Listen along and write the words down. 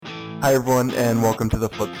Hi everyone, and welcome to the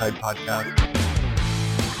FlipSide Podcast.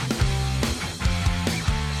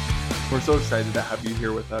 We're so excited to have you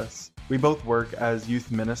here with us. We both work as youth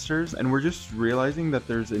ministers, and we're just realizing that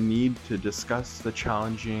there's a need to discuss the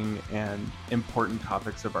challenging and important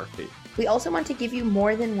topics of our faith. We also want to give you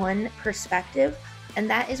more than one perspective, and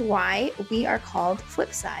that is why we are called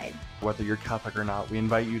FlipSide. Whether you're Catholic or not, we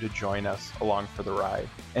invite you to join us along for the ride.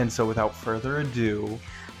 And so without further ado,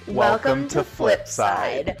 welcome to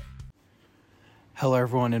FlipSide. Hello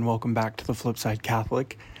everyone, and welcome back to the FlipSide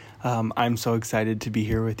Catholic. I'm so excited to be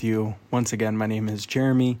here with you. Once again, my name is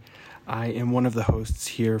Jeremy. I am one of the hosts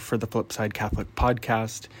here for the FlipSide Catholic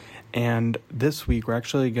Podcast. And this week, we're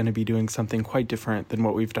actually going to be doing something quite different than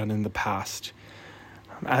what we've done in the past.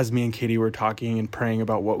 As me and Katie were talking and praying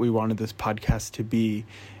about what we wanted this podcast to be,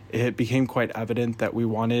 it became quite evident that we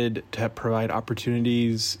wanted to provide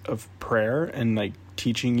opportunities of prayer and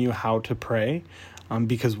teaching you how to pray,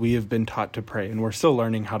 because we have been taught to pray and we're still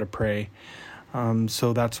learning how to pray.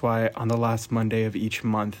 So that's why on the last Monday of each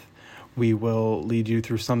month, we will lead you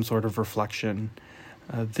through some sort of reflection.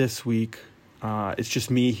 This week, it's just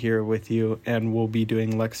me here with you, and we'll be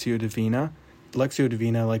doing Lectio Divina. Lectio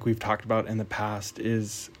Divina, like we've talked about in the past,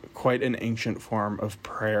 is quite an ancient form of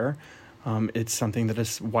prayer. It's something that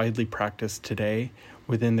is widely practiced today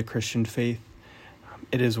within the Christian faith.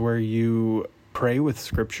 It is where you pray with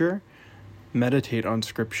Scripture, meditate on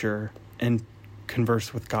Scripture, and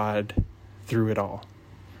converse with God through it all.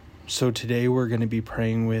 So today we're going to be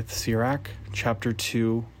praying with Sirach, chapter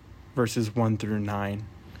 2, verses 1 through 9.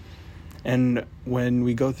 And when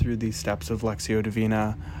we go through these steps of Lectio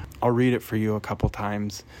Divina, I'll read it for you a couple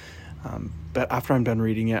times. But after I'm done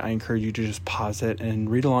reading it, I encourage you to just pause it and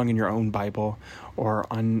read along in your own Bible or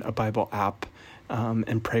on a Bible app,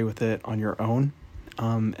 and pray with it on your own.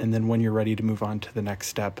 And then when you're ready to move on to the next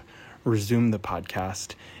step, resume the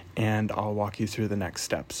podcast and I'll walk you through the next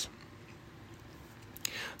steps.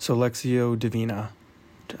 So Lectio Divina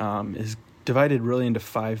is divided really into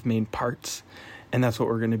 5 main parts, and that's what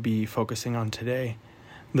we're going to be focusing on today.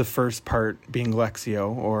 The first part being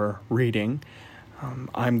Lectio, or reading.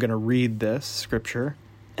 I'm going to read this scripture,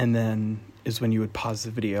 and then is when you would pause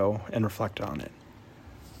the video and reflect on it.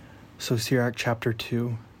 So Sirach chapter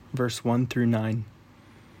 2, verse 1 through 9.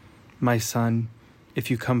 My son, if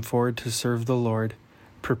you come forward to serve the Lord,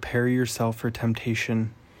 prepare yourself for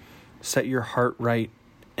temptation. Set your heart right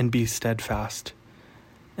and be steadfast.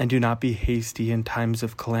 And do not be hasty in times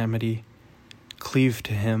of calamity. Cleave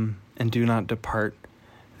to him and do not depart,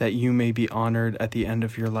 that you may be honored at the end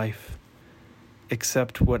of your life.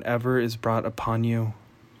 Accept whatever is brought upon you,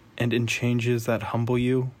 and in changes that humble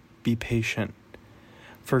you, be patient.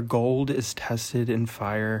 For gold is tested in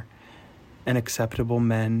fire, and acceptable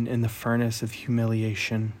men in the furnace of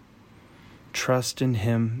humiliation. Trust in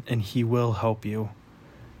him, and he will help you.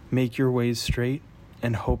 Make your ways straight,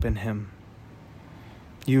 and hope in him.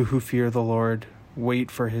 You who fear the Lord, wait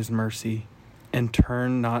for his mercy, and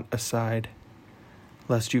turn not aside,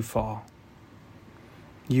 lest you fall.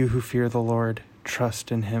 You who fear the Lord,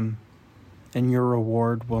 trust in him, and your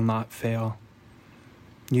reward will not fail.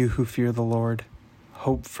 You who fear the Lord,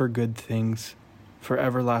 hope for good things, for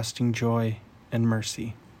everlasting joy and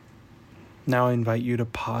mercy. Now I invite you to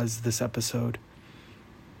pause this episode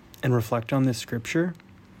and reflect on this scripture,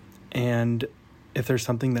 and if there's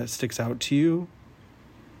something that sticks out to you,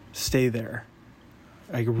 stay there.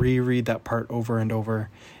 Reread that part over and over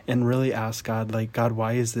and really ask God, God,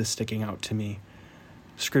 why is this sticking out to me?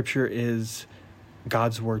 Scripture is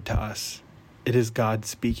God's word to us. It is God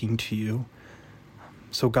speaking to you.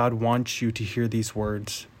 So God wants you to hear these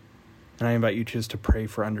words, and I invite you just to pray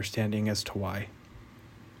for understanding as to why.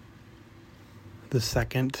 The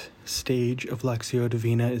second stage of Lectio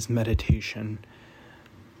Divina is meditation.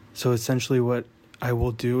 So essentially what I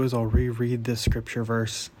will do is I'll reread this scripture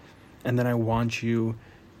verse, and then I want you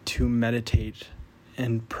to meditate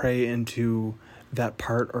and pray into that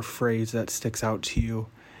part or phrase that sticks out to you,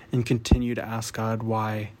 and continue to ask God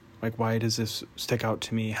why. Why does this stick out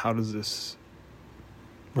to me? How does this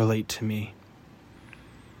relate to me?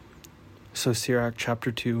 So Sirach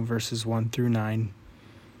chapter 2, verses 1 through 9.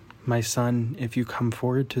 My son, if you come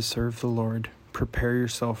forward to serve the Lord, prepare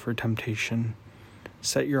yourself for temptation.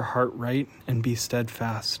 Set your heart right and be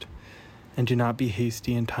steadfast, and do not be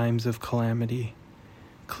hasty in times of calamity.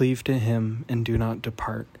 Cleave to him and do not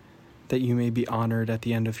depart, that you may be honored at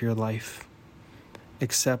the end of your life.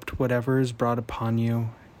 Accept whatever is brought upon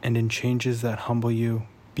you, and in changes that humble you,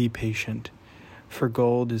 be patient. For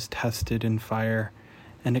gold is tested in fire,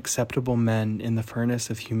 and acceptable men in the furnace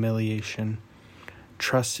of humiliation.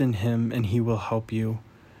 Trust in him, and he will help you.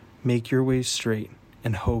 Make your ways straight,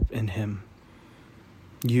 and hope in him.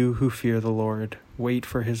 You who fear the Lord, wait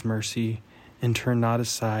for his mercy, and turn not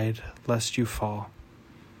aside, lest you fall.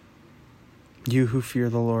 You who fear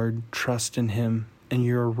the Lord, trust in him, and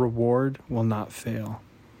your reward will not fail.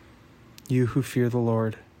 You who fear the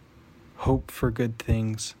Lord, hope for good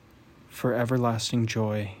things, for everlasting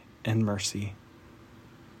joy and mercy.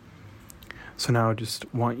 So now I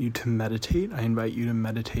just want you to meditate. I invite you to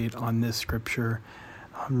meditate on this scripture.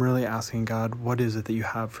 I'm really asking God, what is it that you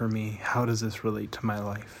have for me? How does this relate to my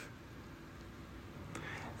life?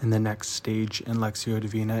 And the next stage in Lectio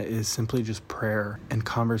Divina is simply just prayer and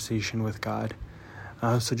conversation with God.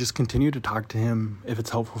 So just continue to talk to him. If it's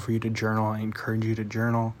helpful for you to journal, I encourage you to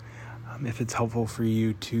journal. If it's helpful for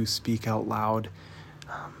you to speak out loud,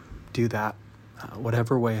 do that.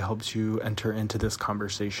 Whatever way helps you enter into this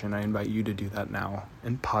conversation, I invite you to do that now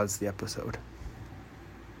and pause the episode.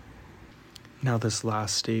 Now, this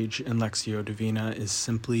last stage in Lectio Divina is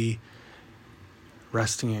simply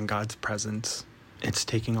resting in God's presence. It's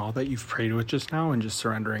taking all that you've prayed with just now and just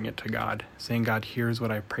surrendering it to God, saying, God, here's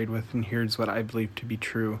what I prayed with and here's what I believe to be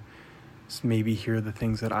true. So maybe here are the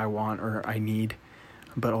things that I want or I need,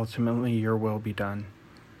 but ultimately your will be done.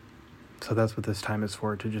 So that's what this time is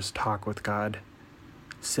for, to just talk with God,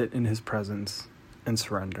 sit in his presence, and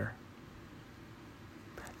surrender.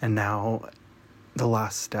 And now, the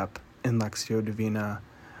last step in Lectio Divina,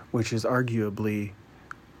 which is arguably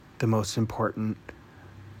the most important,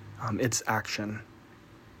 it's action.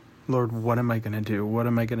 Lord, what am I going to do? What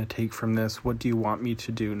am I going to take from this? What do you want me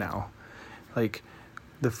to do now? Like,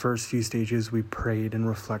 the first few stages, we prayed and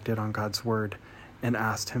reflected on God's word and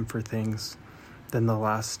asked him for things. Then the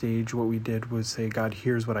last stage, what we did was say, God,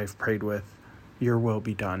 here's what I've prayed with. Your will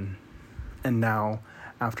be done. And now,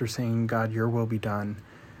 after saying, God, your will be done,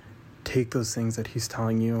 take those things that he's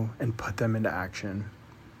telling you and put them into action.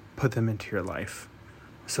 Put them into your life.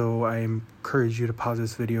 So I encourage you to pause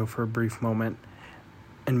this video for a brief moment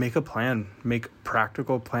and make a plan. Make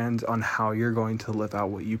practical plans on how you're going to live out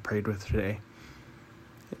what you prayed with today.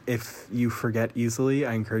 If you forget easily,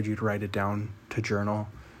 I encourage you to write it down, to journal.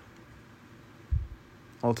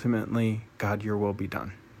 Ultimately, God, your will be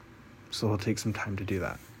done. So we'll take some time to do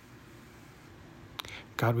that.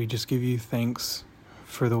 God, we just give you thanks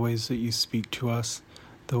for the ways that you speak to us,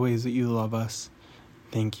 the ways that you love us.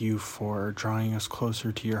 Thank you for drawing us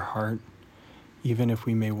closer to your heart. Even if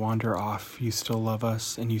we may wander off, you still love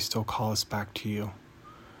us and you still call us back to you.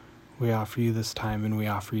 We offer you this time and we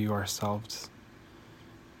offer you ourselves.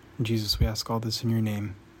 Jesus, we ask all this in your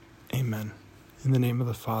name. Amen. In the name of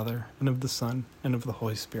the Father, and of the Son, and of the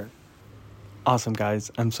Holy Spirit. Awesome, guys.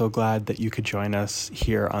 I'm so glad that you could join us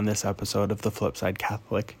here on this episode of the FlipSide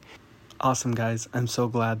Catholic. Awesome, guys. I'm so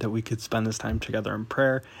glad that we could spend this time together in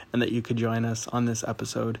prayer and that you could join us on this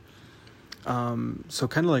episode. So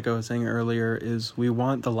kind of like I was saying earlier, is we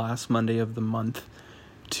want the last Monday of the month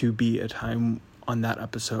to be a time on that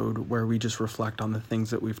episode where we just reflect on the things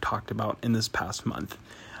that we've talked about in this past month.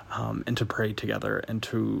 And to pray together and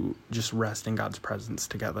to just rest in God's presence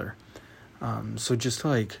together. So just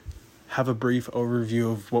to have a brief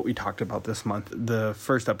overview of what we talked about this month. The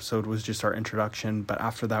first episode was just our introduction, but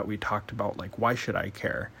after that we talked about why should I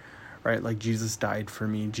care, right? Jesus died for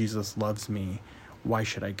me. Jesus loves me. Why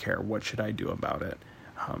should I care? What should I do about it?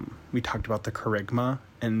 We talked about the kerygma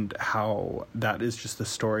and how that is just the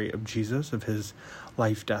story of Jesus, of his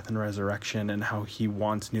life, death, and resurrection, and how he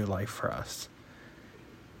wants new life for us.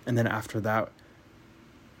 And then after that,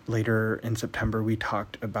 later in September, we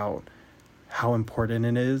talked about how important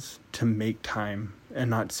it is to make time and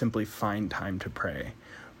not simply find time to pray.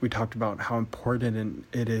 We talked about how important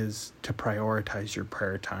it is to prioritize your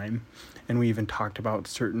prayer time. And we even talked about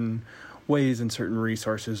certain ways and certain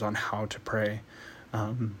resources on how to pray.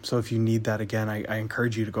 So if you need that again, I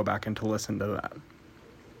encourage you to go back and to listen to that.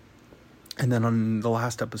 And then on the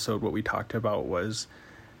last episode, what we talked about was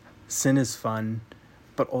sin is fun,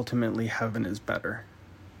 but ultimately heaven is better,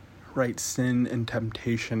 right? Sin and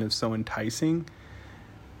temptation is so enticing.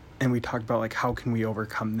 And we talked about how can we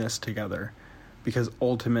overcome this together? Because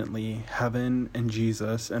ultimately heaven and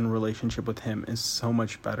Jesus and relationship with him is so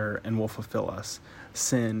much better and will fulfill us.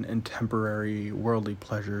 Sin and temporary worldly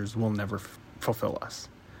pleasures will never fulfill us.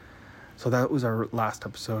 So that was our last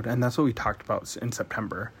episode. And that's what we talked about in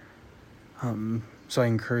September. So I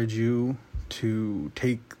encourage you to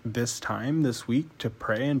take this time this week to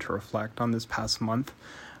pray and to reflect on this past month.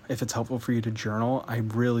 If it's helpful for you to journal, I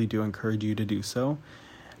really do encourage you to do so.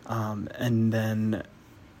 And then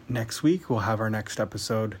next week, we'll have our next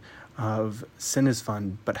episode of Sin is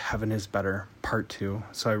Fun, but Heaven is Better, Part 2.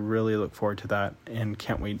 So I really look forward to that and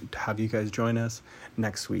can't wait to have you guys join us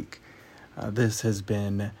next week. This has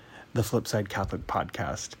been the FlipSide Catholic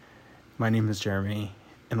Podcast. My name is Jeremy,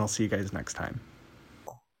 and I'll see you guys next time.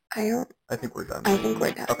 I think we're done.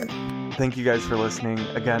 Okay. Thank you guys for listening.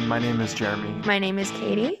 Again, my name is Jeremy. My name is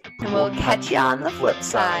Katie, and we'll catch you on the flip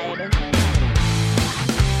side.